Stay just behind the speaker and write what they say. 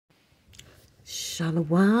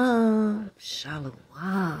Shalom, shalom,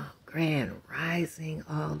 grand rising,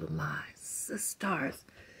 all of my sisters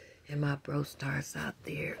and my bro stars out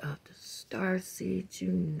there of the STARSEED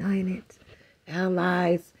United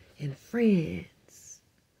allies and friends.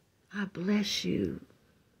 I bless you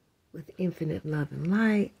with infinite love and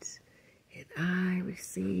light, and I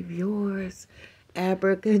receive yours.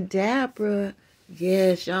 Abracadabra.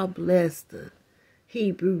 Yes, y'all bless the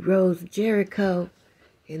Hebrew Rose Jericho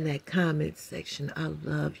in that comment section. I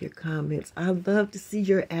love your comments. I love to see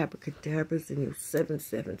your abracadabras and your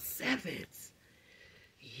 777s.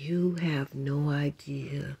 You have no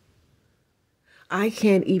idea. I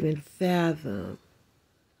can't even fathom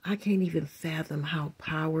how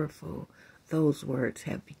powerful those words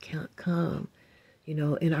have become, you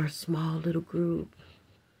know, in our small little group.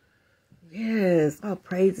 Yes, all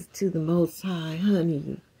praises to the Most High,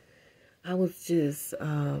 honey. I was just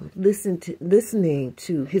listening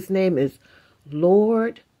to, his name is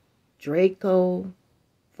Lord Draco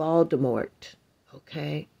Voldemort,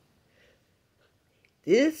 okay?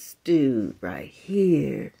 This dude right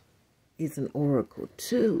here is an oracle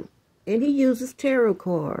too, and he uses tarot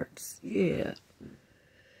cards, yeah.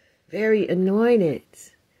 Very anointed,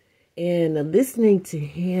 and listening to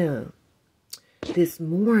him this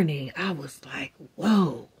morning, I was like,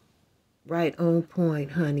 whoa. Right on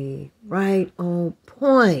point, honey. Right on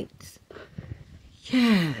point.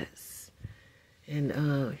 Yes. And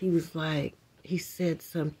he was like, he said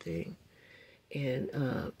something, and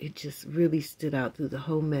it just really stood out through the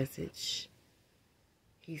whole message.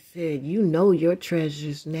 He said, you know your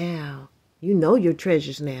treasures now. You know your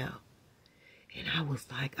treasures now. And I was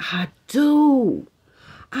like, I do.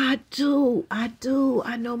 I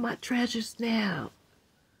know my treasures now.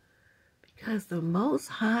 Because the Most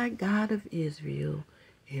High God of Israel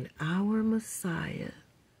and our Messiah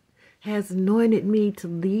has anointed me to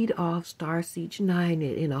lead off STARSEED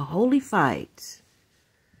United in a holy fight.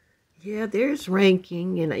 Yeah, there's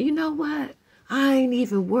ranking, and you know what? I ain't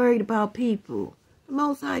even worried about people. The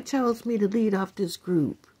Most High chose me to lead off this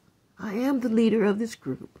group. I am the leader of this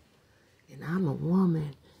group, and I'm a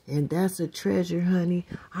woman, and that's a treasure, honey.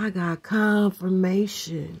 I got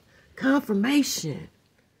confirmation. Confirmation.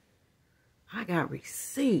 I got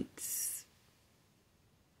receipts.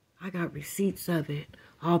 I got receipts of it.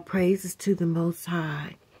 All praises to the Most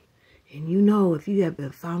High. And you know, if you have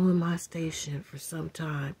been following my station for some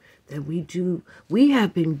time, that we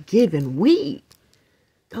have been given,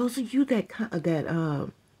 those of you that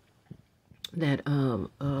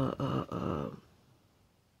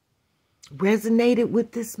resonated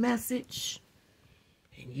with this message,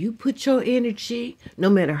 and you put your energy, no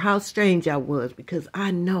matter how strange I was, because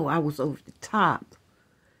I know I was over the top.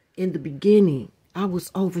 In the beginning, I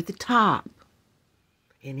was over the top.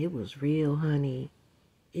 And it was real, honey.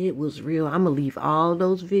 It was real. I'm going to leave all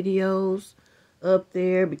those videos up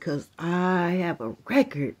there because I have a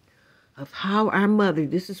record of how our mother,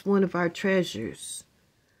 this is one of our treasures,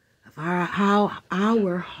 of how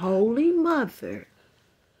our Holy Mother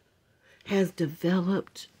has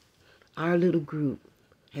developed our little group.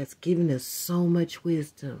 Has given us so much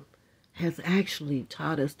wisdom, has actually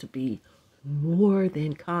taught us to be more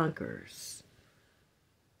than conquerors.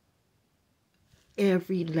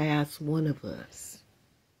 Every last one of us.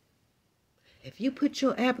 If you put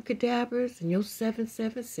your abracadabras and your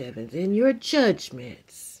 777s and your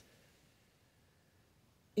judgments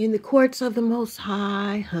in the courts of the Most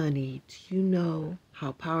High, honey, do you know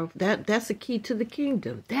how powerful? That's a key to the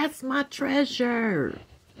kingdom. That's my treasure.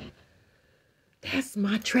 That's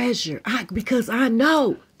my treasure. Because I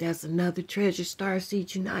know that's another treasure,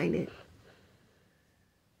 STARSEED United.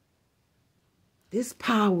 This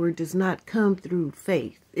power does not come through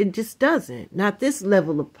faith. It just doesn't. Not this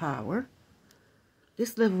level of power.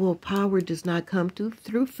 This level of power does not come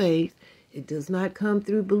through faith. It does not come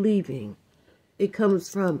through believing. It comes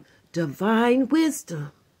from divine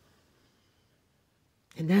wisdom.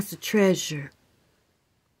 And that's a treasure.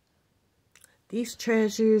 These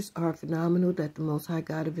treasures are phenomenal that the Most High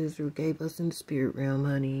God of Israel gave us in the spirit realm,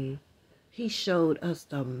 honey. He showed us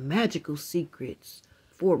the magical secrets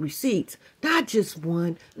for receipts. Not just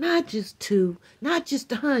one, not just two, not just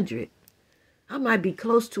 100. I might be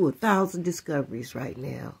close to 1,000 discoveries right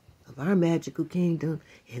now of our magical kingdom,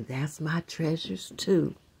 and that's my treasures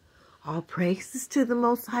too. All praises to the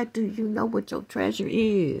Most High. Do you know what your treasure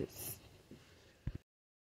is?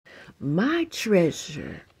 My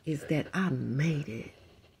treasure is that I made it.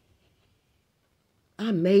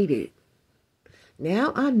 I made it.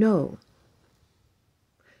 Now I know.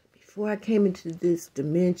 before I came into this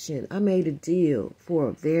dimension, I made a deal for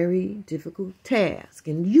a very difficult task.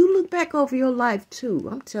 And you look back over your life too.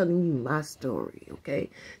 I'm telling you my story, okay?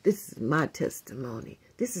 This is my testimony.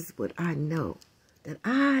 This is what I know. That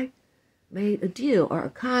I made a deal or a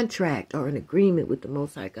contract or an agreement with the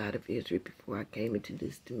Most High God of Israel before I came into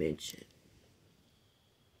this dimension.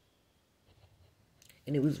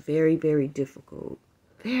 And it was very, very difficult.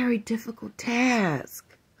 Very difficult task.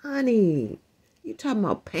 Honey, you talking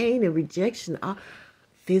about pain and rejection.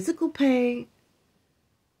 Physical pain.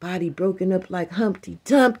 Body broken up like Humpty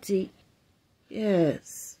Dumpty.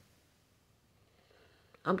 Yes.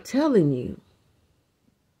 I'm telling you.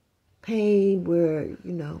 Pain where,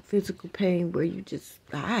 physical pain where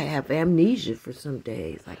I have amnesia for some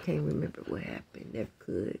days. I can't remember what happened. Never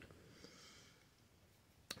could.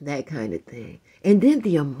 That kind of thing. And then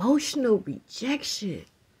the emotional rejection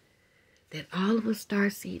that all of us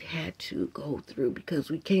Starseed had to go through because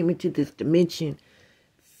we came into this dimension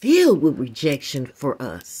filled with rejection for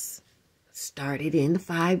us. Started in the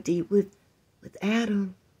 5D with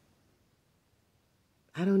Adam.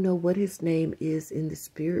 I don't know what his name is in the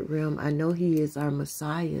spirit realm. I know he is our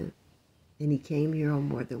Messiah. And he came here on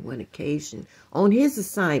more than one occasion. On his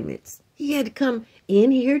assignments. He had to come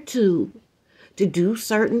in here too. To do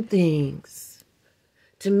certain things.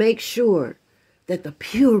 To make sure that the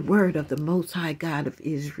pure word of the Most High God of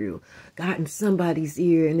Israel got in somebody's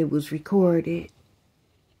ear and it was recorded.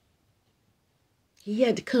 He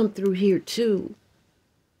had to come through here too.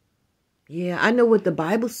 Yeah, I know what the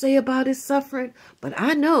Bible say about his suffering, but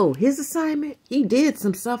I know his assignment, he did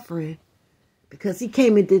some suffering because he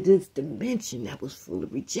came into this dimension that was full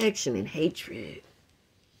of rejection and hatred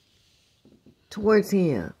towards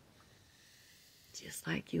him. Just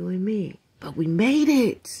like you and me. But we made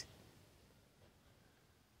it.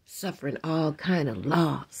 Suffering all kind of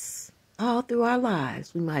loss. All through our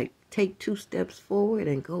lives. We might take 2 steps forward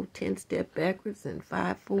and go 10 steps backwards and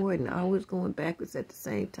 5 forward and always going backwards at the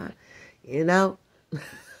same time.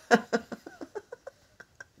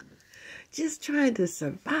 Just trying to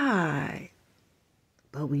survive.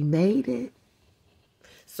 But we made it.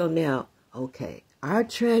 So now, okay, our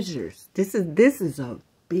treasures. This is a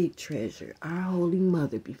big treasure. Our Holy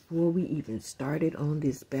Mother, before we even started on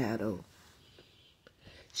this battle,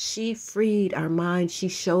 she freed our mind. She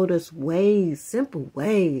showed us ways, simple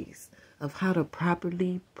ways of how to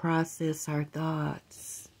properly process our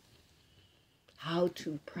thoughts. How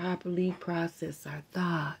to properly process our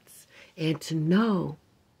thoughts. And to know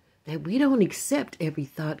that we don't accept every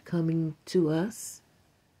thought coming to us.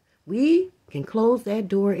 We can close that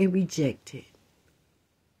door and reject it.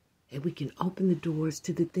 And we can open the doors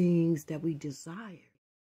to the things that we desire.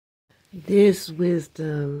 This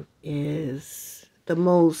wisdom is the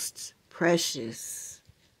most precious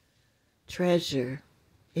treasure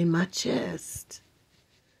in my chest.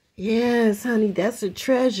 Yes, honey, that's a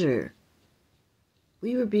treasure.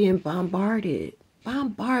 We were being bombarded.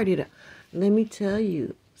 Bombarded. Let me tell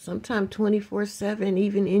you, sometimes 24/7,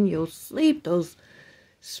 even in your sleep, those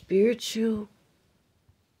spiritual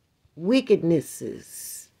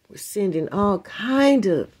wickednesses were sending all kind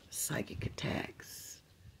of psychic attacks.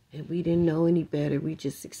 And we didn't know any better. We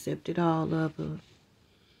just accepted all of them.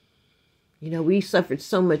 We suffered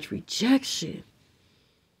so much rejection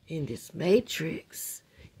in this matrix.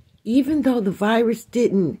 Even though the virus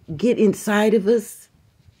didn't get inside of us,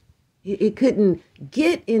 it couldn't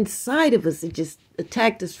get inside of us. It just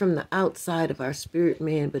attacked us from the outside of our spirit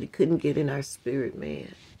man, but it couldn't get in our spirit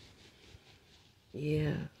man.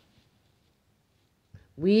 Yeah.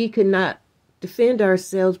 We could not defend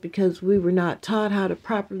ourselves because we were not taught how to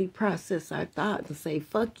properly process our thoughts and say,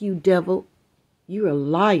 fuck you, devil. You're a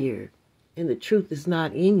liar, and the truth is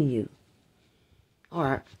not in you.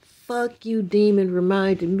 Or, fuck you, demon,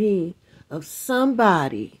 reminded me of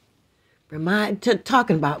somebody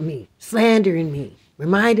talking about me, slandering me,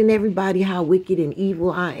 reminding everybody how wicked and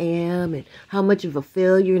evil I am and how much of a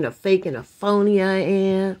failure and a fake and a phony I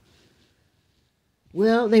am.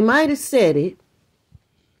 Well, they might have said it,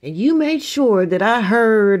 and you made sure that I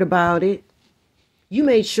heard about it. You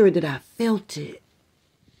made sure that I felt it.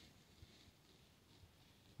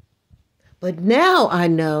 But now I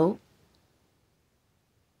know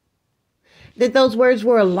that those words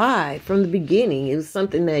were a lie from the beginning. It was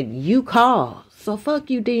something that you caused. So fuck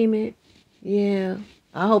you, demon. Yeah.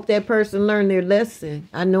 I hope that person learned their lesson.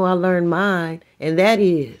 I know I learned mine. And that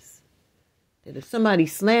is that if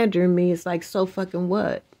somebody's slandering me, it's like, so fucking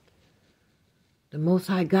what? The Most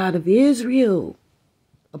High God of Israel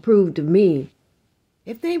approved of me.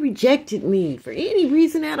 If they rejected me for any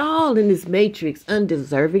reason at all in this matrix,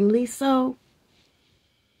 undeservingly so,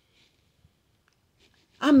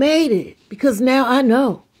 I made it because now I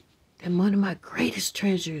know. And one of my greatest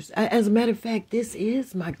treasures, as a matter of fact, this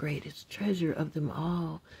is my greatest treasure of them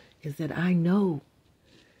all, is that I know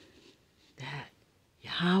that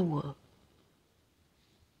YAHAWAH,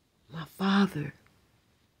 my father,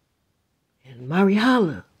 and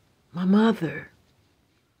Marihala, my mother,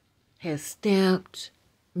 has stamped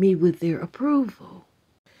me with their approval.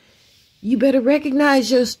 You better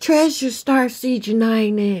recognize your treasure, Starseed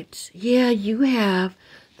United. Yeah, you have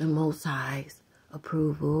the Most High's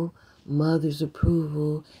approval, Mother's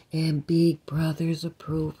approval, and Big Brother's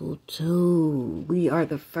approval too. We are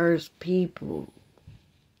the first people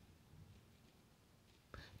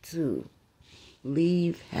to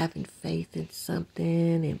leave having faith in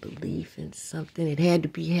something and belief in something. It had to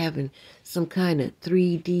be having some kind of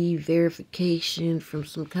 3D verification from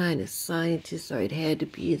some kind of scientist, or it had to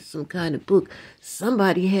be in some kind of book.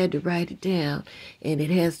 Somebody had to write it down, and it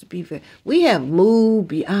has to be we have moved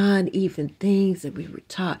beyond even things that we were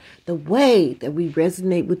taught. The way that we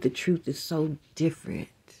resonate with the truth is so different.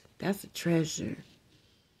 That's a treasure.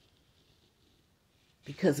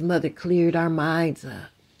 Because Mother cleared our minds up.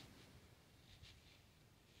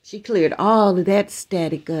 She cleared all of that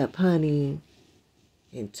static up, honey,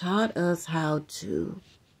 and taught us how to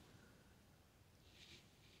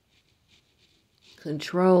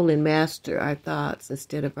control and master our thoughts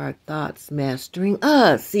instead of our thoughts mastering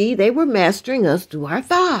us. See, they were mastering us through our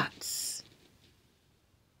thoughts.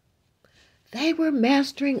 They were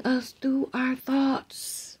mastering us through our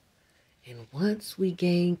thoughts. And once we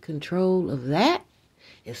gain control of that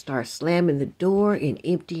and start slamming the door and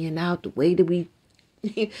emptying out the way that we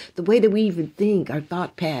even think, our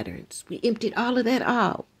thought patterns, we emptied all of that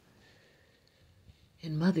out.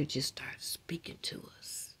 And Mother just started speaking to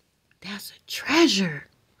us. That's a treasure.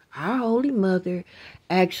 Our Holy Mother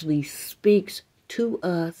actually speaks to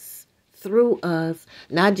us, through us,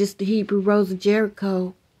 not just the Hebrew Rose of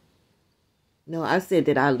Jericho. No, I said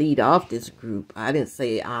that I lead off this group. I didn't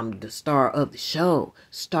say I'm the star of the show.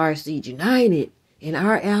 Starseed United. And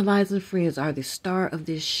our allies and friends are the star of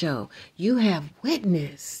this show. You have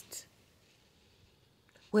witnessed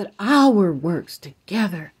what our works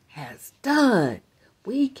together has done.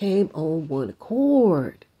 We came on one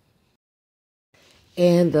accord.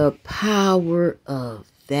 And the power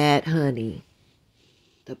of that, honey,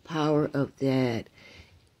 the power of that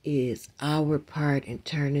is our part in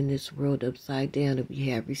turning this world upside down, and we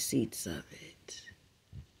have receipts of it.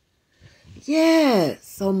 Yes,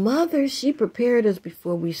 so Mother, she prepared us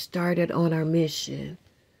before we started on our mission,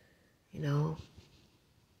 you know.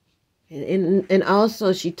 And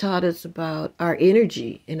also she taught us about our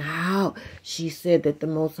energy and how she said that the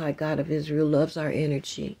Most High God of Israel loves our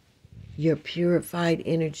energy, your purified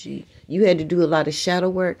energy. You had to do a lot of shadow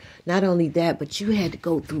work. Not only that, but you had to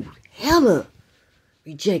go through hella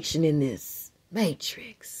rejection in this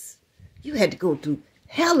matrix. You had to go through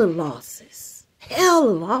hella losses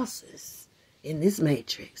in this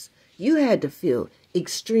matrix. You had to feel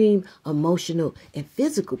extreme emotional and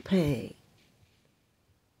physical pain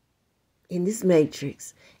in this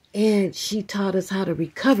matrix. And she taught us how to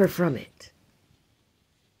recover from it.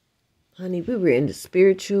 Honey, we were in the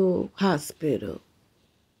spiritual hospital.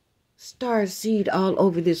 Starseed all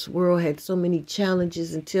over this world had so many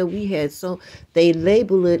challenges until we had they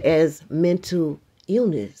label it as mental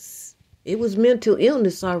illness. It was mental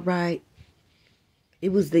illness, all right.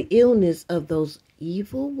 It was the illness of those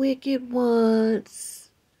evil, wicked ones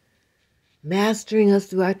mastering us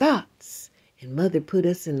through our thoughts. And Mother put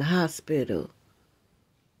us in the hospital.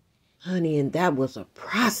 Honey, and that was a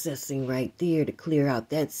processing right there to clear out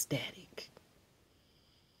that static.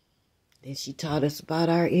 Then she taught us about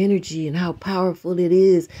our energy and how powerful it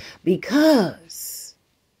is, because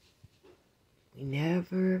we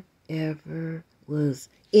never, ever was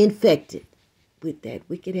infected with that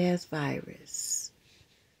wicked-ass virus.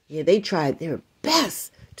 Yeah, they tried their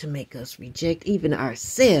best to make us reject even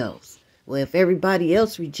ourselves. Well, if everybody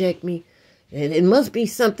else reject me, then it must be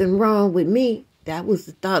something wrong with me. That was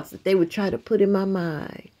the thoughts that they would try to put in my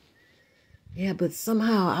mind. Yeah, but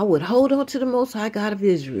somehow I would hold on to the Most High God of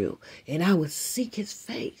Israel, and I would seek his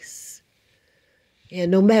face.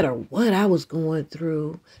 And no matter what I was going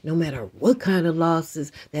through, no matter what kind of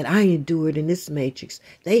losses that I endured in this matrix,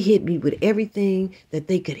 they hit me with everything that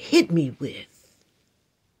they could hit me with.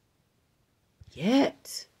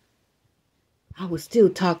 Yet, I would still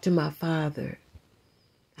talk to my Father.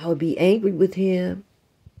 I would be angry with him.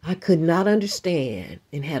 I could not understand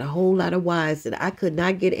and had a whole lot of whys that I could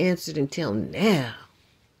not get answered until now.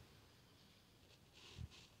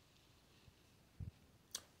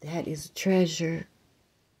 That is a treasure.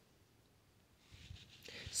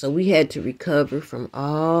 So we had to recover from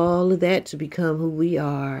all of that to become who we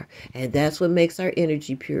are. And that's what makes our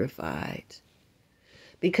energy purified.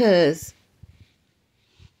 Because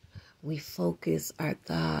we focus our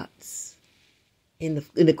thoughts in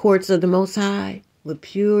the courts of the Most High with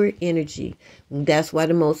pure energy. That's why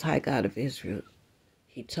the Most High God of Israel,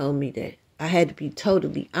 he told me that I had to be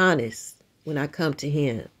totally honest when I come to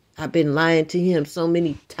him. I've been lying to him so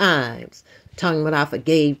many times, talking about I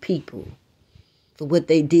forgave people for what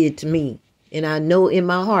they did to me. And I know in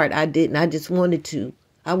my heart I didn't. I just wanted to.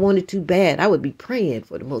 I wanted to bad. I would be praying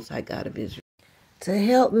for the Most High God of Israel to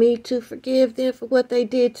help me to forgive them for what they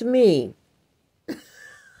did to me.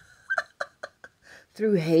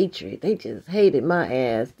 Through hatred. They just hated my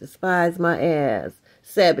ass, despised my ass,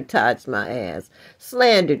 sabotaged my ass,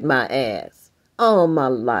 slandered my ass all my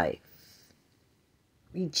life.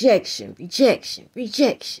 Rejection, rejection,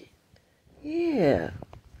 rejection. Yeah.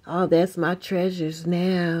 Oh, that's my treasures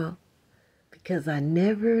now. Because I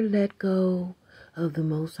never let go of the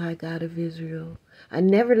Most High God of Israel. I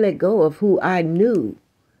never let go of who I knew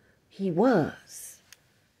he was.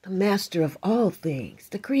 The master of all things.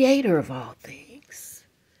 The creator of all things.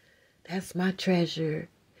 That's my treasure.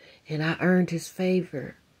 And I earned his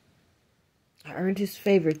favor. I earned his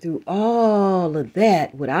favor through all of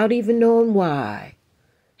that without even knowing why.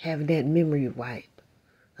 Having that memory wipe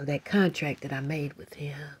of that contract that I made with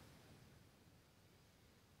him.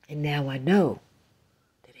 And now I know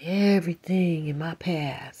that everything in my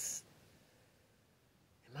past,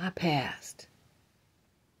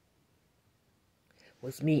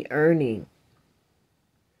 was me earning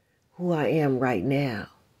who I am right now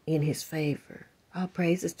in his favor. All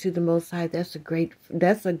praises to the Most High. That's a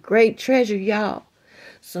great treasure, y'all.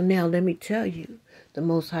 So now let me tell you, the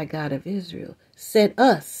Most High God of Israel set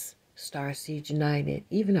us, STARSEED United,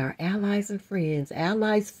 even our allies and friends.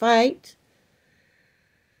 Allies fight.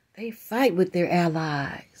 They fight with their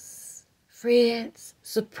allies. Friends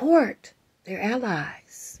support their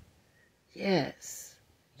allies. Yes,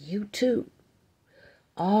 you too.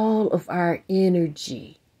 All of our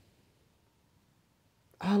energy.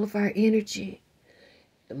 All of our energy.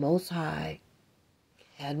 The Most High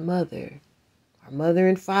had our mother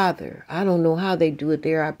and father. I don't know how they do it.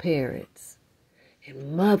 They're our parents.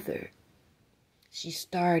 And mother, she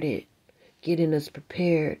started getting us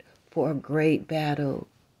prepared for a great battle.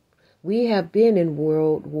 We have been in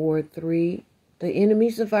World War III. The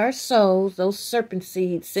enemies of our souls, those serpent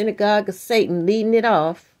seeds, synagogue of Satan leading it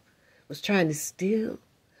off, was trying to steal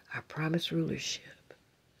our promised rulership.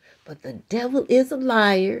 But the devil is a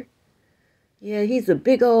liar. Yeah, he's a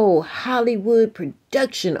big old Hollywood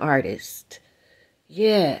production artist.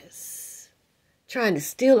 Yes. Trying to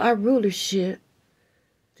steal our rulership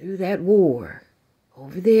through that war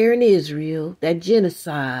over there in Israel, that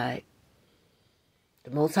genocide. The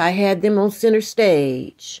Most High had them on center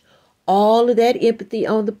stage. All of that empathy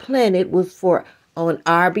on the planet was on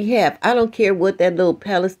our behalf. I don't care what that little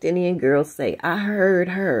Palestinian girl say. I heard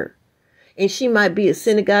her. And she might be a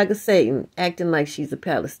synagogue of Satan acting like she's a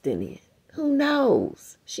Palestinian. Who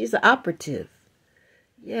knows? She's an operative.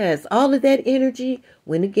 Yes, all of that energy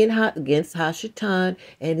went against Hashatan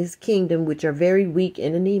and his kingdom, which are very weak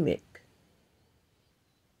and anemic.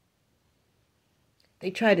 They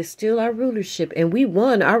try to steal our rulership, and we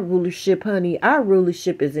won our rulership, honey. Our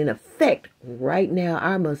rulership is in effect right now.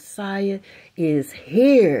 Our Messiah is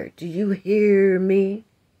here. Do you hear me?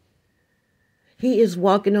 He is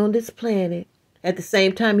walking on this planet. At the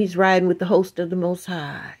same time, he's riding with the host of the Most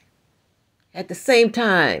High. At the same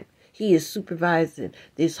time, he is supervising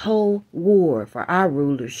this whole war for our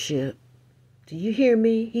rulership. Do you hear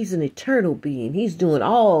me? He's an eternal being. He's doing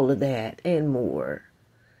all of that and more.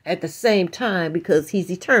 At the same time, because he's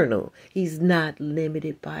eternal. He's not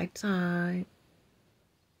limited by time.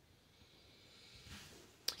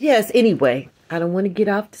 Yes, anyway, I don't want to get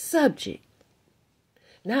off the subject.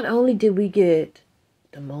 Not only did we get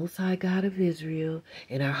the Most High God of Israel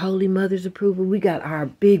and our Holy Mother's approval, we got our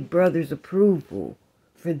big brother's approval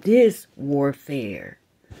for this warfare.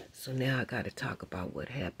 So now I got to talk about what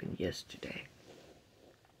happened yesterday.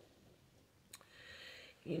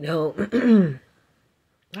 You know,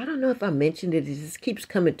 I don't know if I mentioned it. It just keeps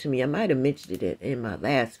coming to me. I might have mentioned it in my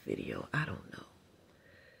last video. I don't know.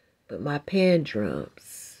 But my pan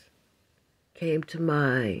drums came to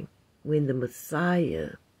mind when the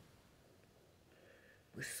Messiah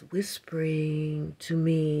was whispering to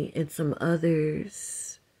me and some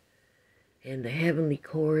others, and the heavenly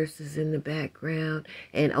choruses in the background.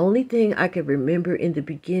 And only thing I could remember in the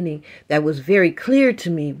beginning that was very clear to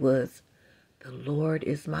me was, the Lord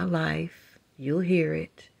is my life. You'll hear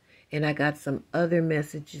it. And I got some other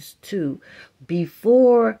messages too.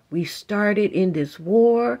 Before we started in this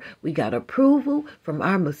war, we got approval from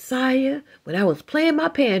our Messiah when I was playing my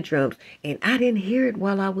pan drums. And I didn't hear it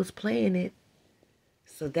while I was playing it.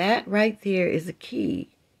 So that right there is a key.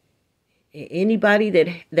 Anybody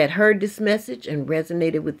that heard this message and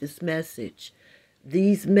resonated with this message,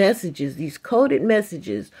 these messages, these coded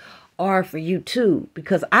messages are for you too.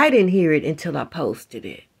 Because I didn't hear it until I posted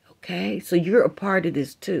it. Okay? So you're a part of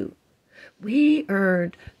this too. We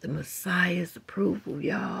earned the Messiah's approval,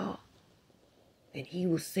 y'all. And he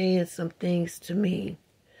was saying some things to me.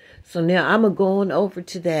 So now I'm going over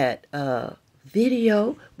to that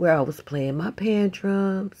video where I was playing my pan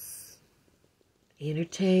drums,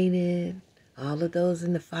 entertaining, all of those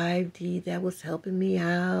in the 5D that was helping me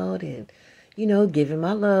out and, you know, giving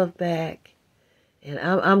my love back. And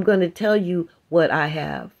I'm going to tell you what I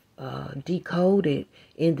have decoded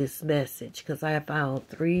in this message, because I found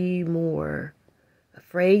 3 more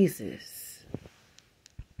phrases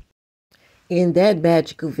in that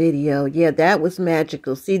magical video. Yeah, that was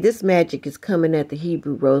magical. See, this magic is coming at the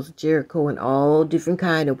Hebrew Rose of Jericho in all different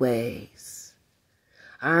kind of ways.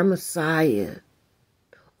 Our Messiah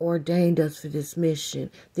ordained us for this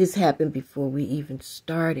mission. This happened before we even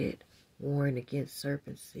started warring against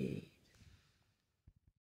serpent seed.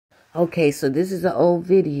 Okay, so this is an old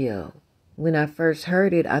video. When I first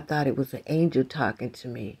heard it, I thought it was an angel talking to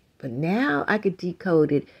me. But now I could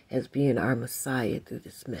decode it as being our Messiah through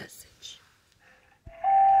this message.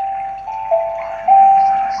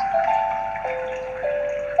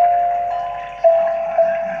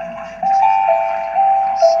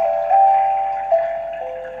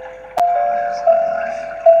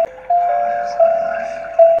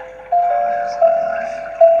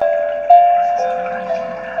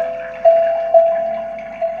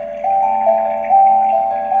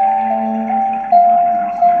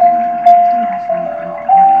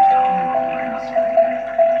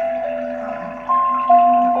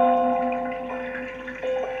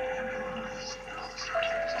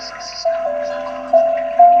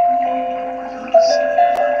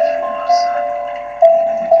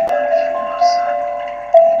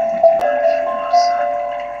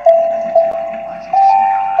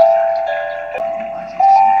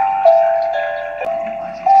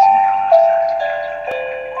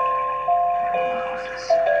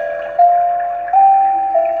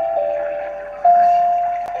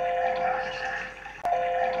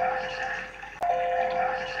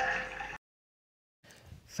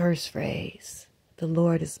 First phrase, the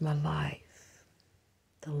Lord is my life.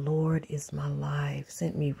 The Lord is my life.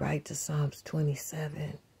 Sent me right to Psalms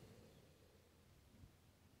 27.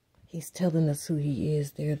 He's telling us who he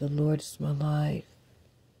is there. The Lord is my life.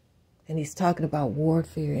 And he's talking about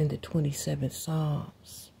warfare in the 27th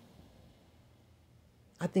Psalms.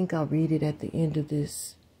 I think I'll read it at the end of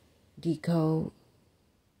this decode.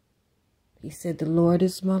 He said, the Lord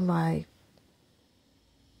is my life.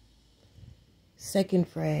 Second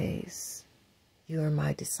phrase, you are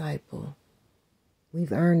my disciple.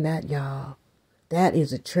 We've earned that, y'all. That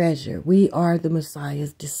is a treasure. We are the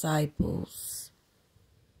Messiah's disciples.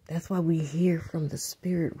 That's why we hear from the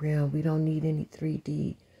spirit realm. We don't need any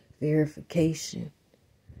 3D verification.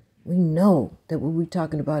 We know that what we're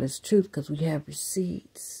talking about is truth because we have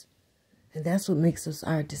receipts. And that's what makes us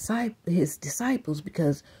his disciples,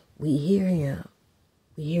 because we hear him.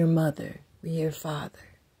 We hear mother. We hear father.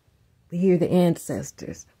 We hear the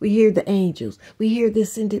ancestors. We hear the angels. We hear the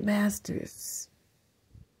ascended masters.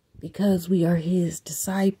 Because we are his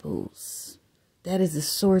disciples. That is the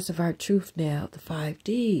source of our truth now, the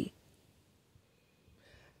 5D.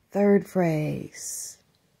 Third phrase.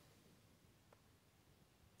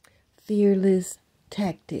 Fearless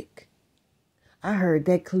tactic. I heard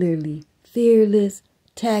that clearly. Fearless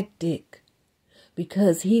tactic.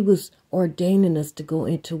 Because he was ordaining us to go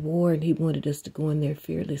into war, and he wanted us to go in there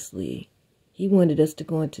fearlessly. He wanted us to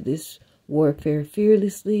go into this warfare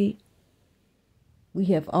fearlessly. We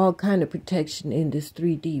have all kind of protection in this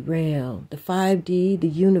 3D realm. The 5D, the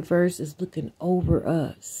universe is looking over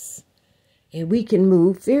us. And we can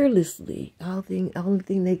move fearlessly. Only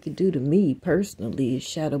thing they can do to me personally is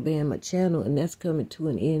shadow ban my channel, and that's coming to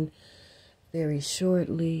an end very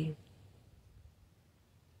shortly.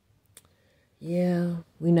 Yeah,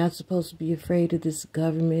 we're not supposed to be afraid of this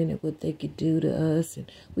government and what they could do to us. And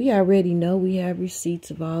we already know, we have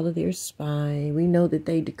receipts of all of their spying. We know that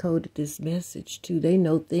they decoded this message too. They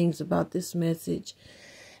know things about this message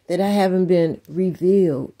that I haven't been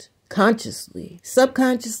revealed consciously.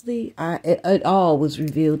 Subconsciously, it all was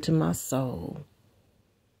revealed to my soul.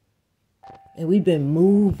 And we've been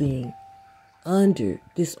moving under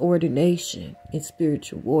this ordination in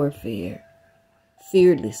spiritual warfare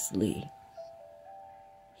fearlessly.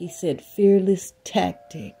 He said fearless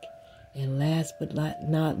tactic. And last but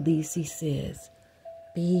not least, he says,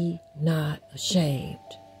 be not ashamed.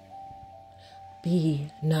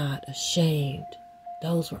 Be not ashamed.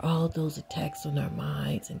 Those were all those attacks on our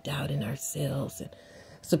minds and doubting ourselves and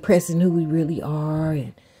suppressing who we really are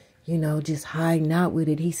and, just hiding out with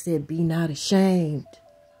it. He said, be not ashamed.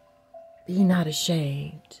 Be not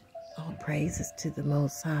ashamed. All praises to the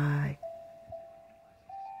Most High.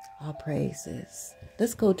 All praises.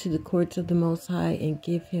 Let's go to the courts of the Most High and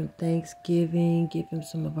give him thanksgiving, give him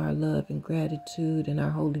some of our love and gratitude and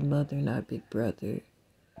our Holy Mother and our Big Brother.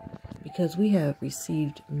 Because we have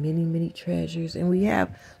received many, many treasures and we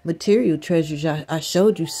have material treasures. I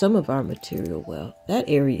showed you some of our material wealth. That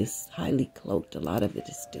area is highly cloaked. A lot of it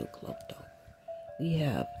is still cloaked over. We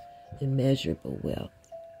have immeasurable wealth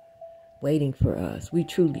waiting for us. We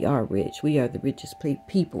truly are rich. We are the richest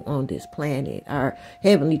people on this planet. Our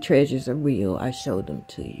heavenly treasures are real. I showed them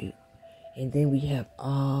to you. And then we have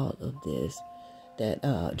all of this,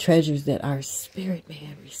 treasures that our spirit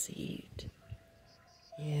man received.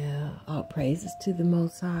 Yeah, all praises to the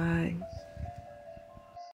Most High.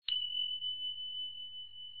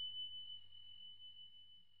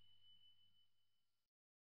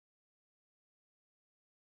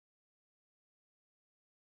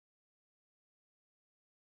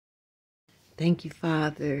 Thank you,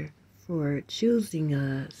 Father, for choosing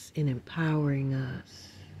us and empowering us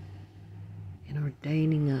and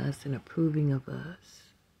ordaining us and approving of us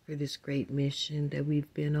for this great mission that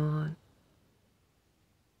we've been on.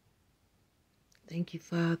 Thank you,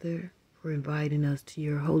 Father, for inviting us to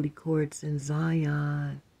your holy courts in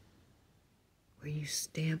Zion, where you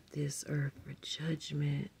stamp this earth for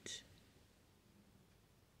judgment.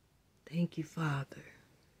 Thank you, Father,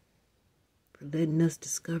 for letting us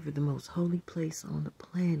discover the most holy place on the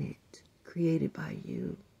planet, created by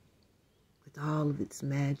you, with all of its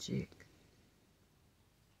magic.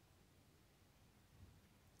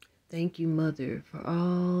 Thank you, Mother, for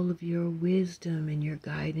all of your wisdom and your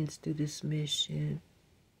guidance through this mission,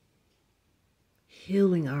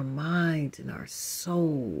 healing our minds and our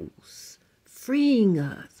souls, freeing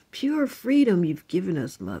us, pure freedom you've given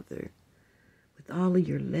us, Mother, with all of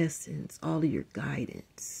your lessons, all of your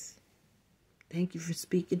guidance. Thank you for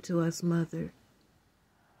speaking to us, Mother.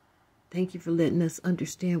 Thank you for letting us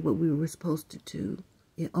understand what we were supposed to do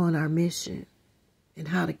on our mission and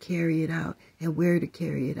how to carry it out and where to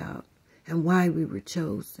carry it out and why we were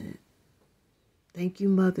chosen. Thank you,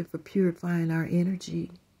 Mother, for purifying our energy.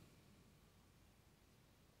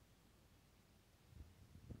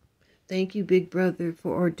 Thank you, Big Brother,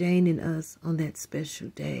 for ordaining us on that special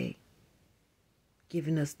day,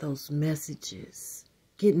 giving us those messages,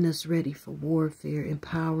 getting us ready for warfare,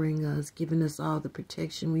 empowering us, giving us all the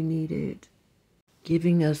protection we needed,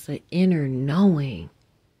 giving us an inner knowing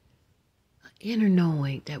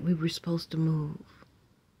that we were supposed to move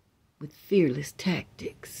with fearless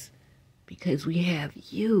tactics because we have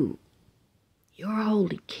you, your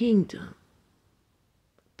holy kingdom,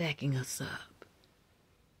 backing us up.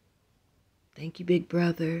 Thank you, Big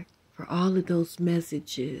Brother, for all of those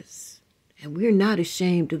messages. And we're not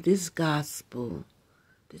ashamed of this gospel,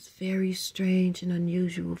 this very strange and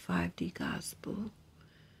unusual 5D gospel.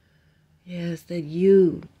 Yes, that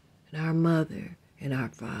you and our Mother and our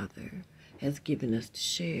Father has given us to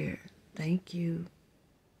share. Thank you.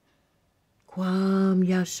 Kwam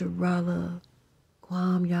Yasharala,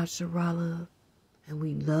 Kwam Yasharala. And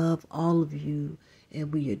we love all of you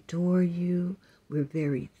and we adore you. We're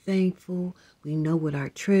very thankful. We know what our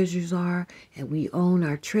treasures are and we own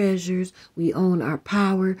our treasures. We own our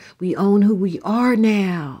power. We own who we are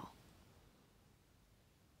now.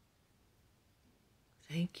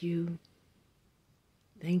 Thank you.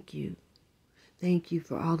 Thank you. Thank you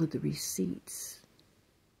for all of the receipts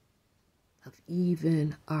of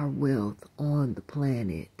even our wealth on the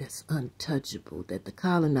planet that's untouchable, that the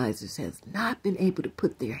colonizers have not been able to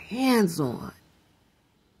put their hands on.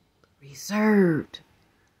 Reserved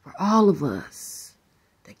for all of us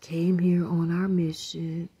that came here on our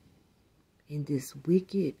mission in this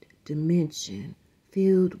wicked dimension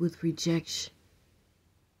filled with rejection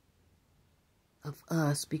of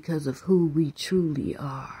us because of who we truly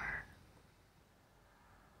are.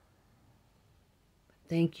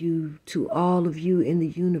 Thank you to all of you in the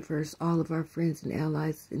universe, all of our friends and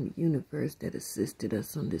allies in the universe that assisted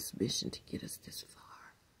us on this mission to get us this far.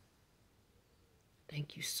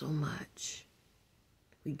 Thank you so much.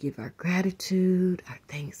 We give our gratitude, our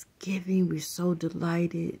thanksgiving. We're so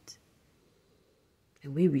delighted.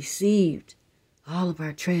 And we received all of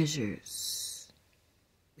our treasures.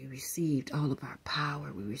 We received all of our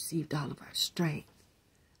power. We received all of our strength.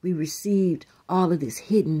 We received all of this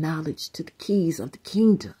hidden knowledge to the keys of the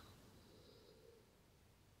kingdom,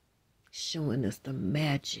 showing us the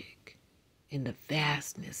magic and the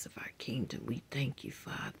vastness of our kingdom. We thank you,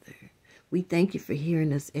 Father. We thank you for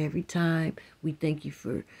hearing us every time. We thank you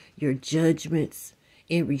for your judgments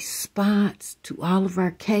in response to all of our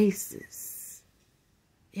cases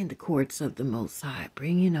in the courts of the Most High,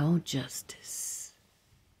 bringing on justice.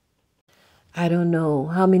 I don't know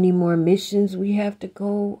how many more missions we have to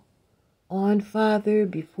go on, Father,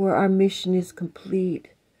 before our mission is complete,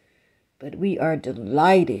 but we are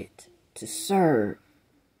delighted to serve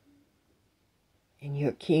in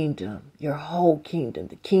your kingdom, your whole kingdom,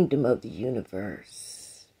 the kingdom of the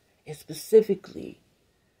universe, and specifically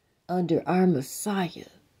under our Messiah,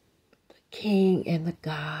 the King and the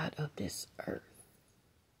God of this earth.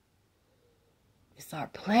 It's our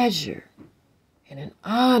pleasure and an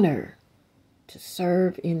honor to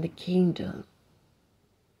serve in the kingdom.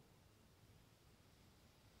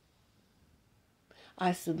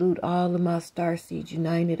 I salute all of my Starseed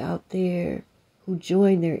United out there who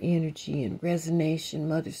join their energy and resonation,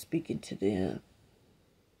 Mother speaking to them.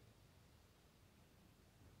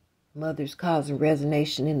 Mothers causing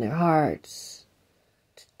resonation in their hearts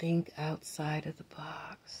to think outside of the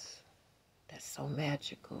box. That's so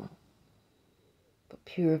magical. But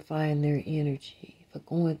purifying their energy for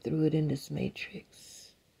going through it in this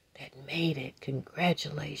matrix that made it.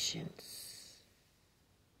 Congratulations.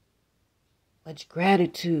 Much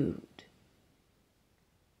gratitude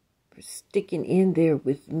for sticking in there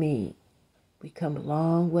with me. We come a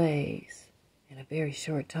long ways in a very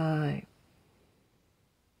short time.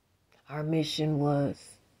 Our mission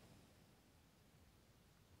was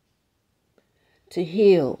to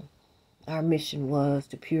heal. Our mission was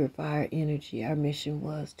to purify our energy. Our mission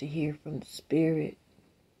was to hear from the spirit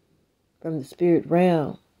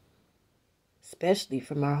realm, especially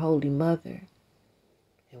from our Holy Mother.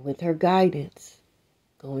 And with her guidance,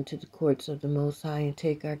 go into the courts of the Most High and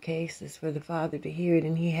take our cases for the Father to hear it,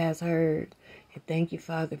 and He has heard. And thank you,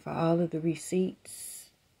 Father, for all of the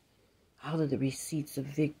receipts of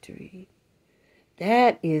victory.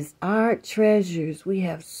 That is our treasures. We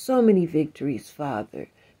have so many victories, Father.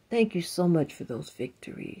 Thank you so much for those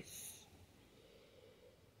victories.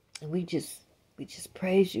 And we just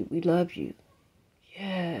praise you. We love you.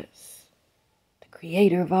 Yes. The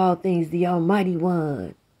Creator of all things, the Almighty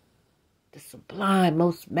One, the sublime,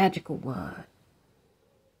 most magical one.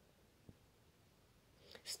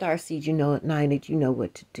 Starseed, you know at 9 you know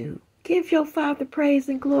what to do. Give your Father praise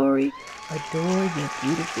and glory. Adore your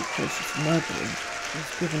beautiful, precious Mother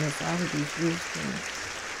who's given us all of these wisdoms.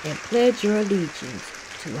 And pledge your allegiance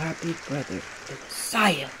to our big brother, the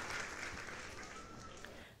Messiah,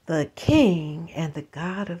 the King and the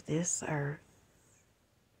God of this earth.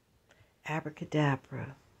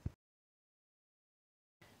 Abracadabra.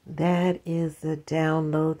 That is the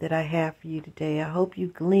download that I have for you today. I hope you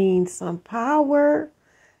gleaned some power.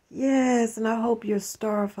 Yes, and I hope your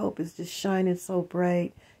star of hope is just shining so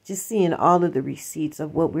bright. Just seeing all of the receipts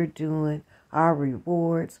of what we're doing, our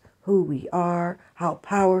rewards, who we are, how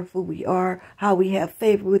powerful we are, how we have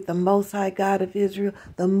favor with the Most High God of Israel,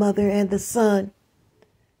 the Mother and the Son.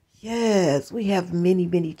 Yes, we have many,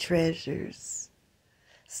 many treasures.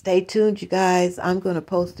 Stay tuned, you guys. I'm going to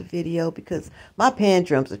post a video because my pan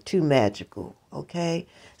drums are too magical, okay?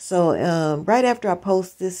 So right after I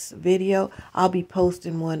post this video, I'll be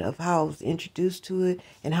posting one of how I was introduced to it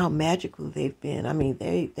and how magical they've been. I mean,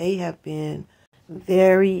 they have been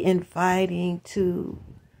very inviting to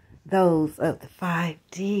those of the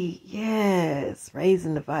 5D. Yes,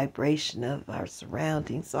 raising the vibration of our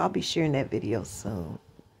surroundings. So I'll be sharing that video soon.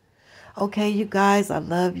 Okay, you guys, I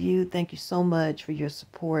love you. Thank you so much for your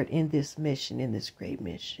support in this mission, in this great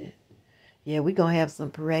mission. Yeah, we're going to have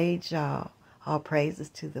some parades, y'all. All praises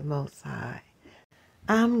to the Most High.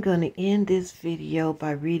 I'm going to end this video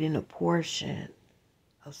by reading a portion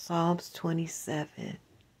of Psalms 27.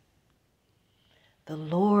 The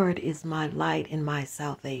Lord is my light and my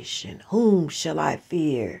salvation. Whom shall I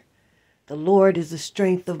fear? The Lord is the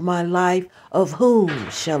strength of my life. Of whom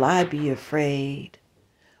shall I be afraid?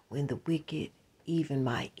 When the wicked, even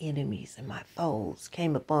my enemies and my foes,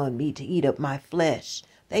 came upon me to eat up my flesh,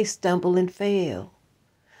 they stumble and fail.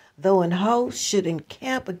 Though an host should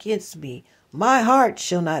encamp against me, my heart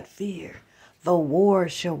shall not fear. Though war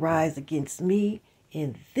shall rise against me,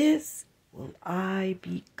 in this will I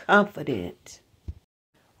be confident.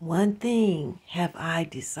 One thing have I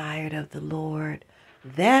desired of the Lord,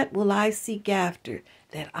 that will I seek after,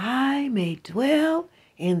 that I may dwell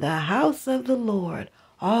in the house of the Lord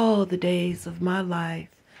all the days of my life,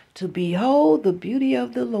 to behold the beauty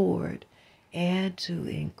of the Lord and to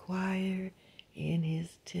inquire in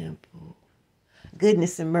his temple.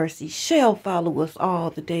 Goodness and mercy shall follow us all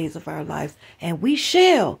the days of our lives, and we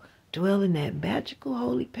shall dwell in that magical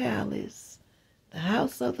holy palace, the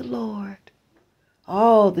house of the Lord,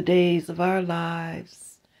 all the days of our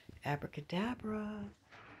lives. Abracadabra.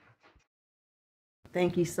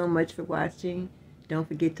 Thank you so much for watching. Don't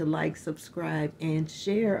forget to like, subscribe, and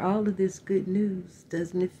share all of this good news.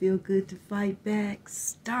 Doesn't it feel good to fight back?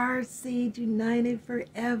 Starseed united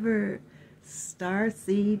forever.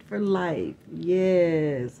 Starseed for life.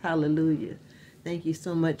 Yes. Hallelujah. Thank you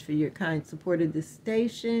so much for your kind support of this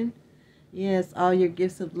station. Yes, all your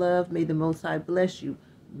gifts of love, may the Most High bless you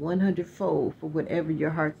 100-fold for whatever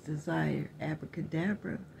your heart's desire.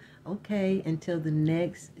 Abracadabra. Okay, until the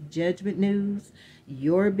next judgment news,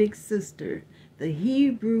 your big sister, the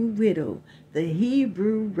Hebrew widow, the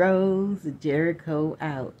Hebrew rose, Jericho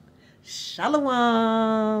out.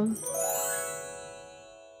 Shalom.